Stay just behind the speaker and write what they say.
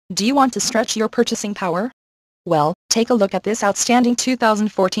Do you want to stretch your purchasing power? Well, take a look at this outstanding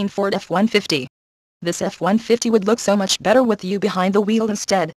 2014 Ford F-150. This F-150 would look so much better with you behind the wheel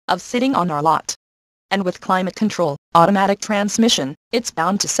instead of sitting on our lot. And with climate control, automatic transmission, it's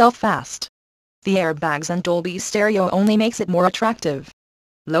bound to sell fast. The airbags and Dolby stereo only makes it more attractive.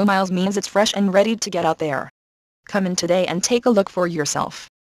 Low miles means it's fresh and ready to get out there. Come in today and take a look for yourself.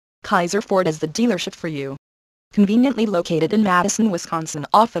 Kaiser Ford is the dealership for you. Conveniently located in Madison, Wisconsin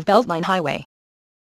off of Beltline Highway.